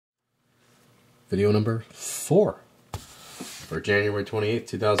Video number 4 for January 28th,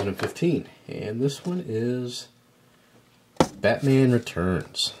 2015. And this one is Batman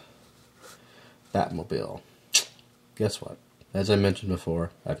Returns. Batmobile. Guess what? As I mentioned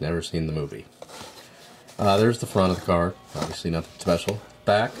before, I've never seen the movie. There's the front of the car. Obviously nothing special.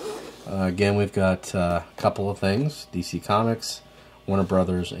 Back, again, we've got a couple of things. DC Comics, Warner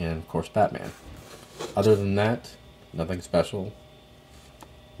Brothers, and of course Batman. Other than that, nothing special.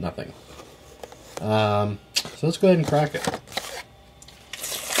 Nothing. So let's go ahead and crack it.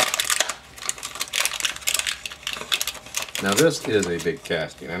 Now this is a big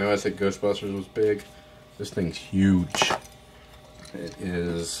casting. I know I said Ghostbusters was big. This thing's huge. It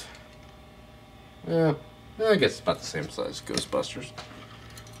is, yeah, I guess it's about the same size as Ghostbusters.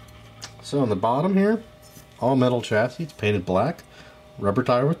 So on the bottom here, all metal chassis. It's painted black. Rubber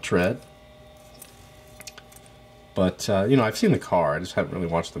tire with tread. But, you know, I've seen the car. I just haven't really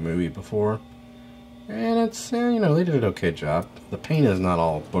watched the movie before. And it's, you know, they did an okay job. The paint is not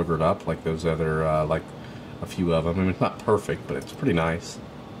all boogered up like those other, like a few of them. I mean, it's not perfect, but it's pretty nice.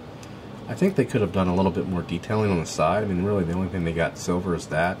 I think they could have done a little bit more detailing on the side. I mean, really, the only thing they got silver is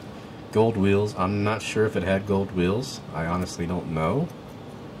that. Gold wheels. I'm not sure if it had gold wheels. I honestly don't know.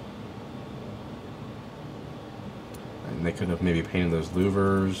 And they could have maybe painted those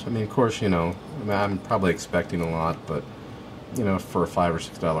louvers. I mean, of course, you know, I'm probably expecting a lot, but, you know, for a $5 or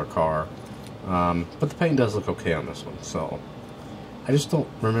 $6 car. But the paint does look okay on this one, so I just don't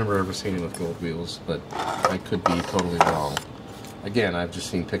remember ever seeing it with gold wheels, but I could be totally wrong. Again, I've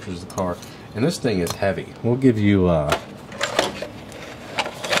just seen pictures of the car, and this thing is heavy. We'll give you a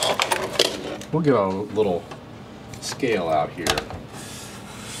little scale out here.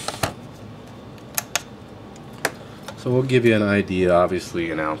 So we'll give you an idea, obviously,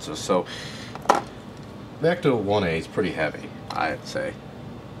 in ounces. So the Ecto 1A is pretty heavy, I'd say.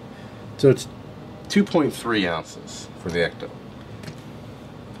 So it's 2.3 ounces for the Ecto.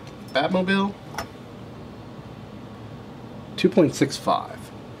 Batmobile, 2.65.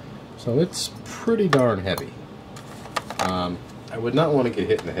 So it's pretty darn heavy. I would not want to get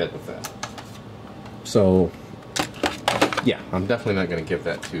hit in the head with that. So, yeah, I'm definitely not going to give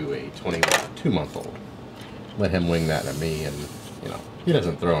that to a 22-month-old. Let him wing that at me, and, you know, he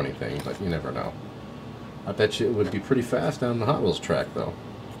doesn't throw anything, but you never know. I bet you it would be pretty fast down the Hot Wheels track, though.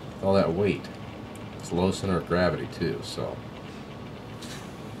 With all that weight. It's low center of gravity, too, so.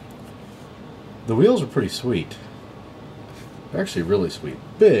 The wheels are pretty sweet. They're actually really sweet.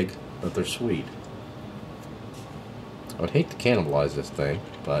 Big, but they're sweet. I would hate to cannibalize this thing,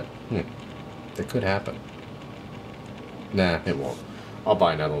 but it could happen. Nah, it won't. I'll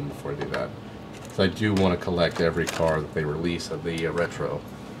buy another one before I do that. Because I do want to collect every car that they release of the retro.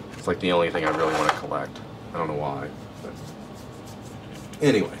 It's like the only thing I really want to collect. I don't know why. But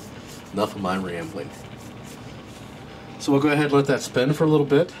anyway, enough of my rambling. So we'll go ahead and let that spin for a little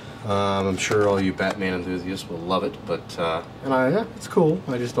bit. I'm sure all you Batman enthusiasts will love it, but yeah, it's cool.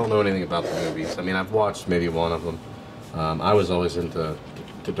 I just don't know anything about the movies. I mean, I've watched maybe one of them. I was always into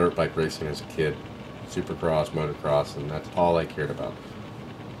dirt bike racing as a kid, supercross, motocross, and that's all I cared about.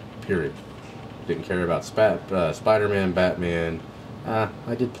 Period. Didn't care about Spider-Man, Batman.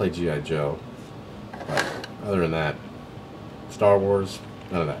 I did play G.I. Joe, but other than that, Star Wars,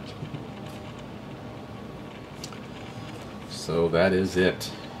 none of that. So that is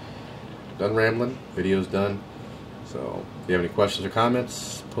it. Done rambling. Video's done. So if you have any questions or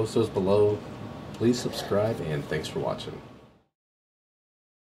comments, post those below. Please subscribe, and thanks for watching.